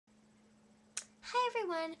Hi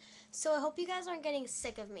everyone! So I hope you guys aren't getting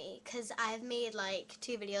sick of me because I've made like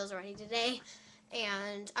 2 videos already today,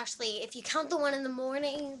 and actually if you count the one in the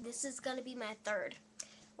morning, this is going to be my 3rd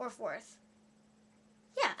or 4th.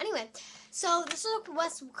 Yeah, anyway, so this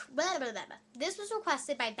was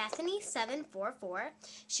requested by Bethany744.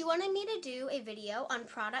 She wanted me to do a video on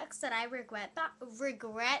products that I regret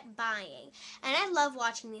buying, and I love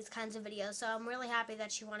watching these kinds of videos, so I'm really happy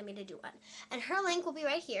that she wanted me to do one. And her link will be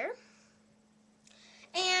right here.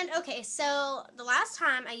 And okay, so the last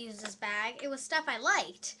time I used this bag, it was stuff I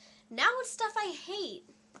liked. Now it's stuff I hate.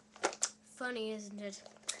 Funny, isn't it?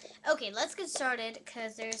 Okay, let's get started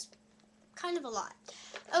because there's kind of a lot.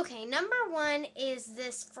 Okay, number 1 is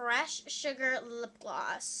this Fresh Sugar lip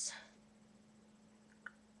gloss.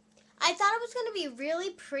 I thought it was going to be really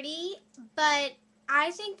pretty, but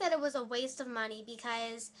I think that it was a waste of money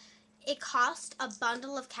because it cost a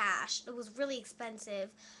bundle of cash. It was really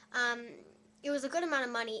expensive. It was a good amount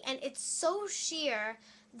of money, and it's so sheer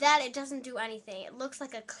that it doesn't do anything. It looks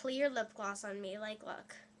like a clear lip gloss on me. Like,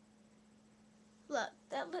 look. Look,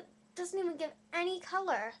 that lip doesn't even give any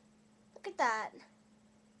color. Look at that.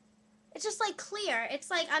 It's just like clear.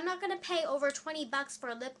 It's like I'm not going to pay over 20 bucks for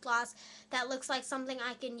a lip gloss that looks like something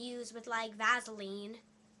I can use with like Vaseline.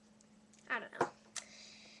 I don't know.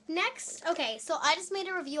 Next, okay, so I just made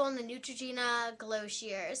a review on the Neutrogena Glow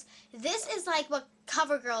Shears. This is like what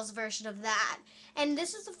CoverGirl's version of that. And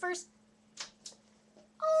this is the first...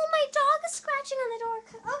 Oh, my dog is scratching on the door.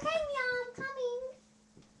 Okay, Mia, I'm coming.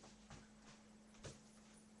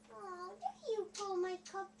 Oh, there you go, my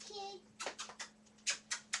cupcake.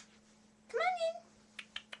 Come on in.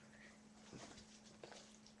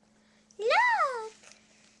 Look.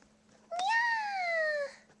 Mia.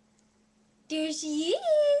 There she is.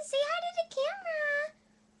 Say hi to the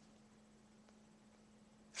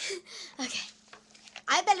camera. Okay.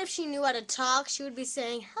 I bet if she knew how to talk, she would be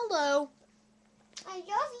saying, hello. I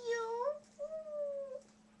love you.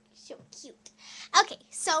 So cute. Okay,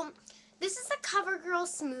 so this is the CoverGirl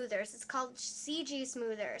Smoothers. It's called CG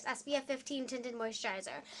Smoothers, SPF 15 Tinted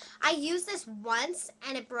Moisturizer. I used this once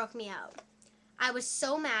and it broke me out. I was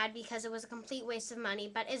so mad because it was a complete waste of money,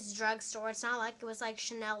 but it's drugstore. It's not like it was like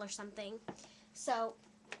Chanel or something. So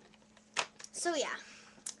yeah.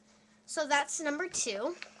 So that's number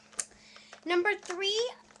 2. Number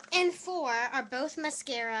 3 and 4 are both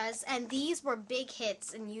mascaras, and these were big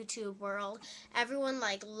hits in YouTube world. Everyone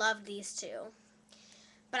like loved these 2.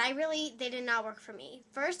 But they did not work for me.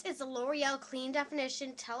 First is the L'Oreal Clean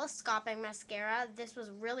Definition Telescopic Mascara. This was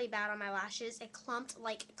really bad on my lashes. It clumped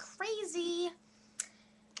like crazy.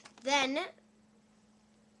 Then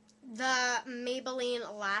the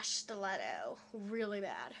Maybelline Lash Stiletto. Really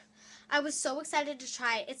bad. I was so excited to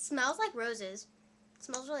try it. It smells like roses. It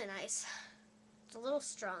smells really nice. It's a little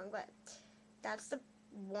strong, but that's the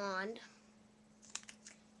wand.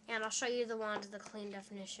 And I'll show you the wand of the Clean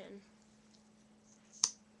Definition.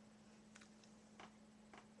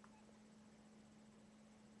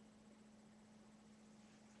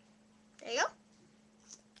 There you go.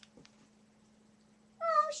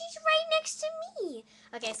 Oh, she's right next to me.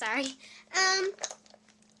 Okay, sorry.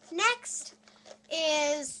 Next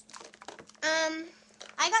is,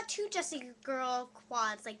 I got 2 Jessie Girl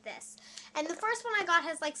quads like this. And the first one I got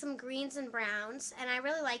has like some greens and browns, and I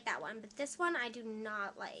really like that one. But this one I do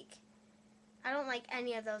not like. I don't like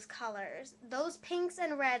any of those colors. Those pinks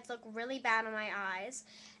and reds look really bad on my eyes.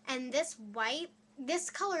 And this white, this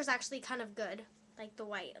color is actually kind of good. Like the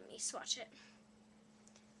white. Let me swatch it.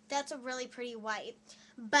 That's a really pretty white.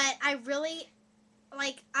 But I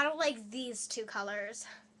don't like these 2 colors.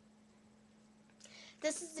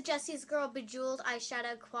 This is the Jessie's Girl Bejeweled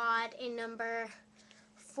Eyeshadow Quad in number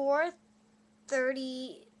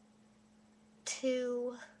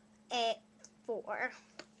 432A4.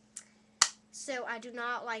 So I do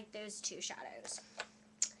not like those 2 shadows.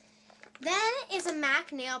 Then is a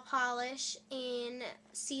MAC nail polish in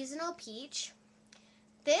Seasonal Peach.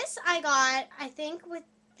 This I got, I think, with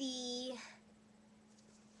the,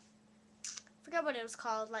 I forgot what it was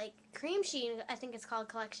called, like Cream Sheen, I think it's called,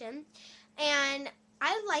 collection. And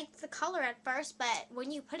I liked the color at first, but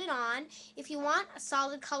when you put it on, if you want a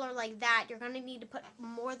solid color like that, you're going to need to put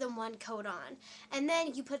more than 1 coat on. And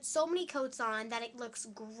then you put so many coats on that it looks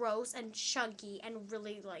gross and chunky and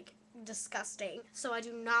really like disgusting. So I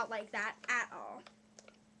do not like that at all.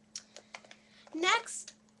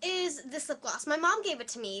 Next is this lip gloss. My mom gave it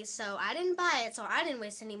to me, so I didn't buy it, so I didn't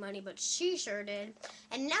waste any money, but she sure did.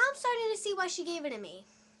 And now I'm starting to see why she gave it to me.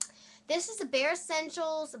 This is the Bare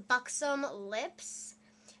Essentials Buxom Lips.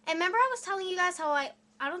 And remember I was telling you guys how I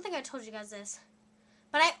don't think I told you guys this,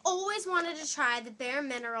 But I always wanted to try the Bare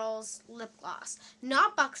Minerals lip gloss.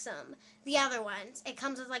 Not Buxom, the other ones. It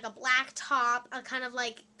comes with like a black top, a kind of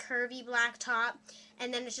like curvy black top,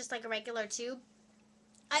 and then it's just like a regular tube.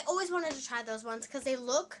 I always wanted to try those ones because they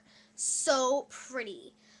look so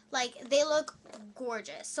pretty. Like, they look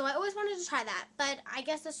gorgeous. So I always wanted to try that. But I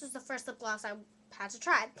guess this was the first lip gloss I had to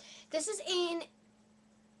try. This is in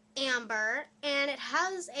Amber, and it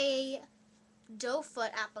has a doe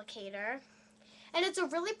foot applicator. And it's a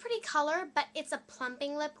really pretty color, but it's a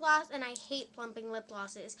plumping lip gloss, and I hate plumping lip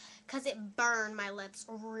glosses because it burned my lips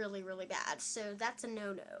really, really bad. So that's a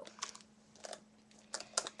no-no.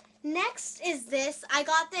 Next is this. I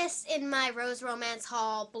got this in my Rose Romance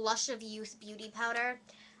haul, Blush of Youth Beauty Powder.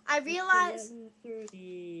 I realized...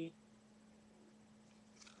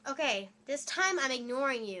 Okay, this time I'm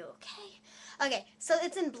ignoring you, okay? Okay, so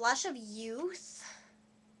it's in Blush of Youth.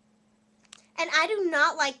 And I do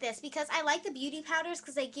not like this because I like the beauty powders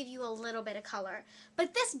because they give you a little bit of color.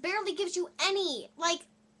 But this barely gives you any. Like,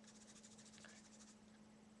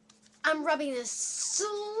 I'm rubbing this so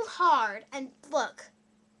hard and look.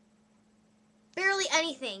 Barely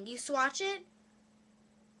anything. You swatch it,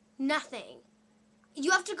 nothing.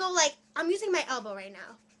 You have to go like, I'm using my elbow right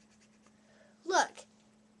now. Look.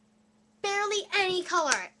 Barely any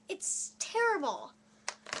color. It's terrible.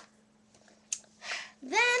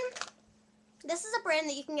 Then... this is a brand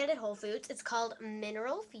that you can get at Whole Foods. It's called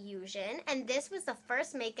Mineral Fusion, and this was the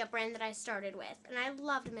first makeup brand that I started with, and I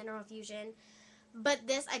loved Mineral Fusion, but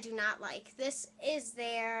this I do not like. This is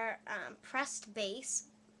their pressed base,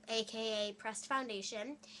 aka pressed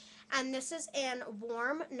foundation, and this is in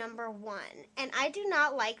Warm Number 1, and I do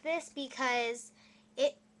not like this because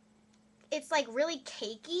it's like really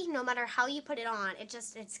cakey. No matter how you put it on,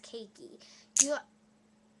 it's cakey.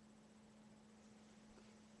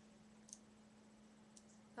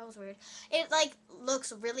 That was weird. It like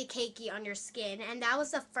looks really cakey on your skin, and that was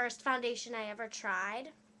the first foundation I ever tried.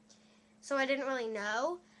 So I didn't really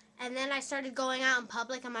know. And then I started going out in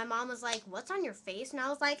public, and my mom was like, "What's on your face?" And I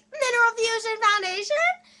was like, "Mineral Fusion foundation."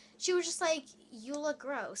 She was just like, "You look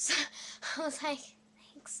gross." I was like,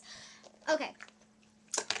 "Thanks." Okay.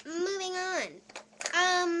 Moving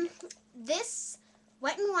on. This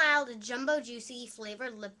Wet n Wild Jumbo Juicy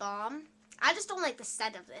flavored lip balm. I just don't like the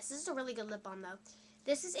scent of this. This is a really good lip balm though.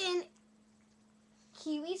 This is in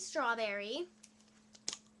Kiwi Strawberry,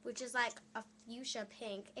 which is like a fuchsia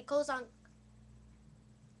pink. It goes on...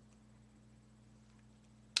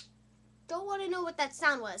 don't want to know what that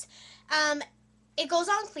sound was. It goes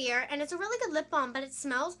on clear, and it's a really good lip balm, but it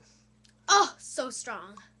smells, oh, so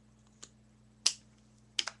strong.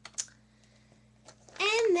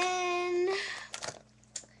 And then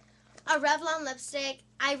a Revlon lipstick.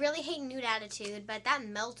 I really hate Nude Attitude, but that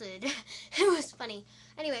melted. It was funny.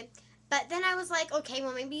 Anyway, but then I was like, okay,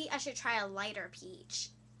 well, maybe I should try a lighter peach.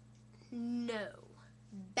 No.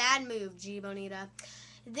 Bad move, G Bonita.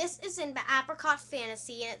 This is in Apricot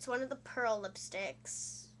Fantasy, and it's one of the pearl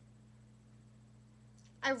lipsticks.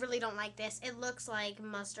 I really don't like this. It looks like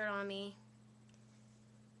mustard on me.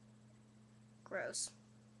 Gross.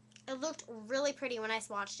 It looked really pretty when I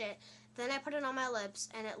swatched it. Then I put it on my lips,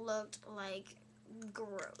 and it looked like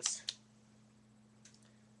gross.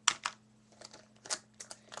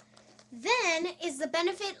 Then is the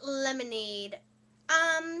Benefit Lemonade.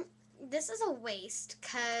 This is a waste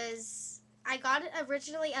because I got it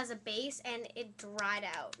originally as a base, and it dried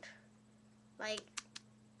out. Like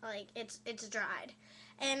it's dried.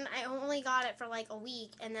 And I only got it for like a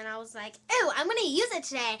week, and then I was like, ew, I'm gonna use it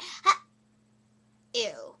today.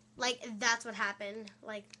 Ew. Like, that's what happened.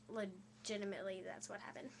 Like, legitimately, that's what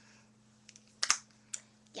happened.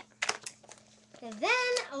 Yeah. And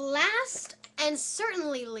then, last and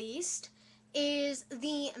certainly least, is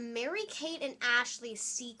the Mary-Kate and Ashley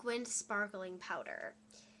Sequined Sparkling Powder.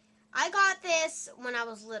 I got this when I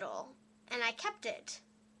was little, and I kept it.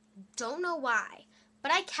 Don't know why,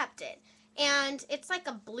 but I kept it. And it's like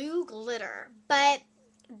a blue glitter, but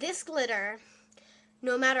this glitter...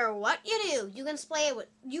 no matter what you do, you can spray it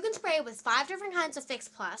with 5 different kinds of Fix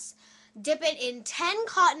Plus, dip it in 10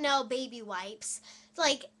 Cottonelle baby wipes,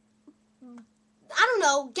 like, I don't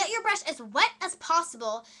know, get your brush as wet as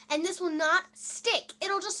possible, and this will not stick.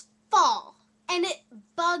 It'll just fall. And it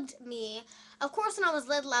bugged me. Of course, when I was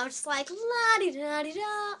little, I was just like, la-di-da-di-da.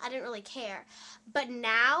 I didn't really care. But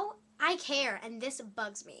now, I care, and this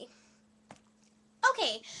bugs me.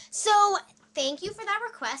 Okay, so... thank you for that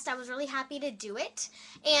request. I was really happy to do it.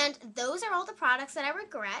 And those are all the products that I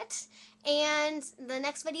regret. And the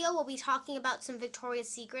next video we'll be talking about some Victoria's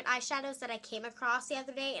Secret eyeshadows that I came across the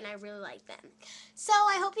other day, and I really like them. So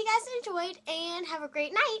I hope you guys enjoyed, and have a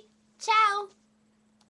great night. Ciao!